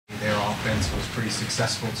offense was pretty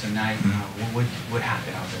successful tonight. What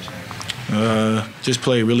happened out there tonight? Just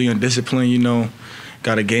play really undisciplined, you know.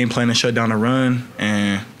 Got a game plan to shut down the run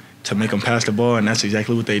and to make them pass the ball, and that's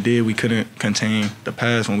exactly what they did. We couldn't contain the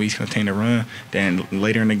pass when we contained the run. Then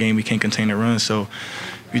later in the game, we can't contain the run. So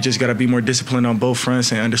we just got to be more disciplined on both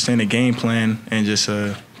fronts and understand the game plan and just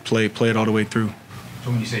play it all the way through.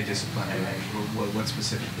 So when you say discipline, what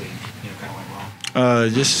specifically kind of went wrong?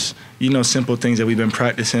 Just simple things that we've been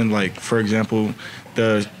practicing. Like for example,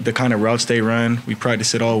 the kind of routes they run. We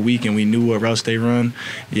practiced it all week and we knew what routes they run.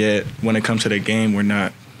 Yet when it comes to the game, we're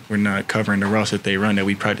not covering the routes that they run that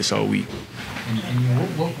we practice all week.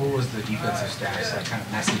 And what was the defensive staff's kind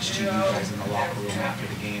of message to you guys in the locker room after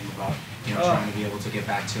the game about trying to be able to get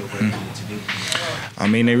back to where you needed to be? I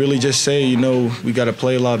mean, they really just say we got to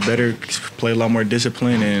play a lot better, play a lot more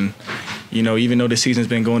discipline, and even though the season's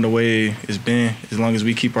been going the way it's been, as long as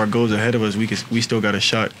we keep our goals ahead of us, we still got a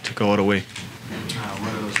shot to go all the way.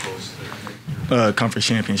 What are those goals? Conference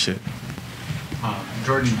championship.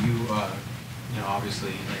 Jordan, you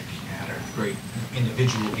obviously had a great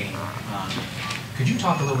individual game. Could you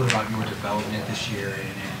talk a little bit about your development this year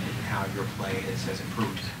and how your play has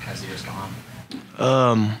improved as the years gone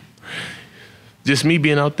on? Just me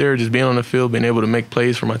being out there, just being on the field, being able to make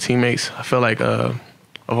plays for my teammates. I feel like I've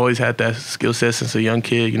always had that skill set since a young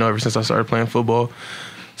kid, ever since I started playing football.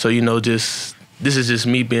 So, this is just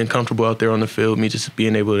me being comfortable out there on the field, me just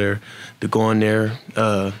being able to go in there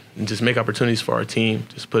and just make opportunities for our team,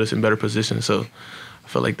 just put us in better positions. So I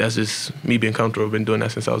feel like that's just me being comfortable. I've been doing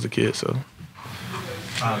that since I was a kid. So.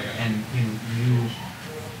 And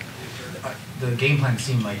the game plan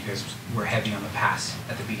seemed like you guys were heavy on the pass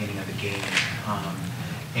at the beginning of the game.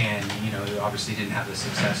 And you obviously didn't have the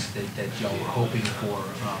success that y'all were hoping for.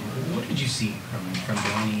 What did you see from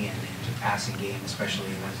Danny and the passing game, especially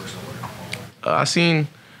in that first quarter? I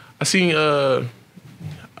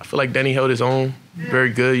feel like Danny held his own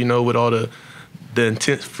very good, with all the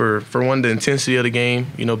intent for one, the intensity of the game,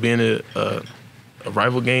 being a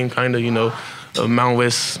rival game, kind of, a Mountain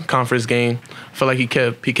West Conference game. I feel like he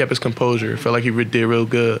kept his composure. I feel like he did real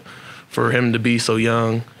good for him to be so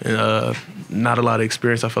young and not a lot of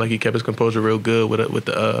experience. I feel like he kept his composure real good with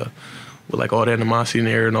all the animosity in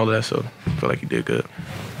the air and all that. So I feel like he did good.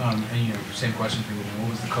 And same question for you. What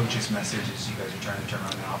was the coach's message as you guys are trying to turn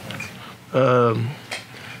around the offense?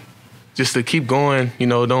 Just to keep going.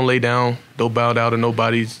 Don't lay down. Don't bow down to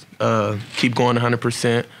nobody. Keep going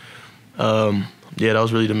 100%. That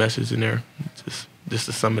was really the message in there. Just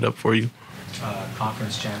to sum it up for you.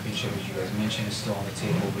 Conference championship, as you guys mentioned, is still on the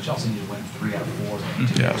table, but you also need to win 3 out of 4 to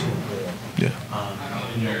get to a goal.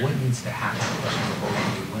 Yeah. What needs to happen?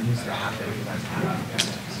 What needs to happen for that to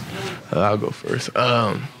happen? I'll go first.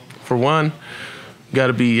 For one,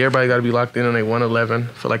 everybody got to be locked in on a 111. I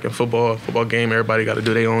feel like in football game, everybody got to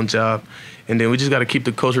do their own job, and then we just got to keep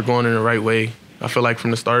the culture going in the right way. I feel like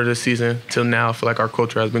from the start of the season till now, I feel like our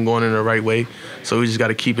culture has been going in the right way. So we just got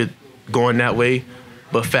to keep it going that way,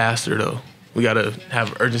 but faster though. We got to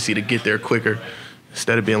have urgency to get there quicker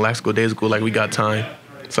instead of being lackadaisical like we got time.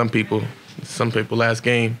 Some people last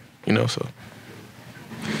game, so.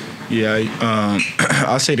 Yeah,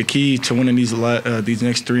 I'll say the key to winning these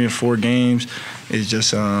next 3 and 4 games is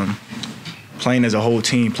just playing as a whole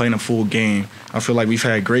team, playing a full game. I feel like we've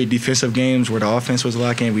had great defensive games where the offense was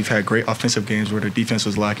lacking. We've had great offensive games where the defense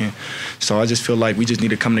was lacking. So I just feel like we just need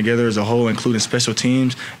to come together as a whole, including special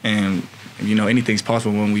teams, and anything's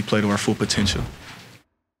possible when we play to our full potential.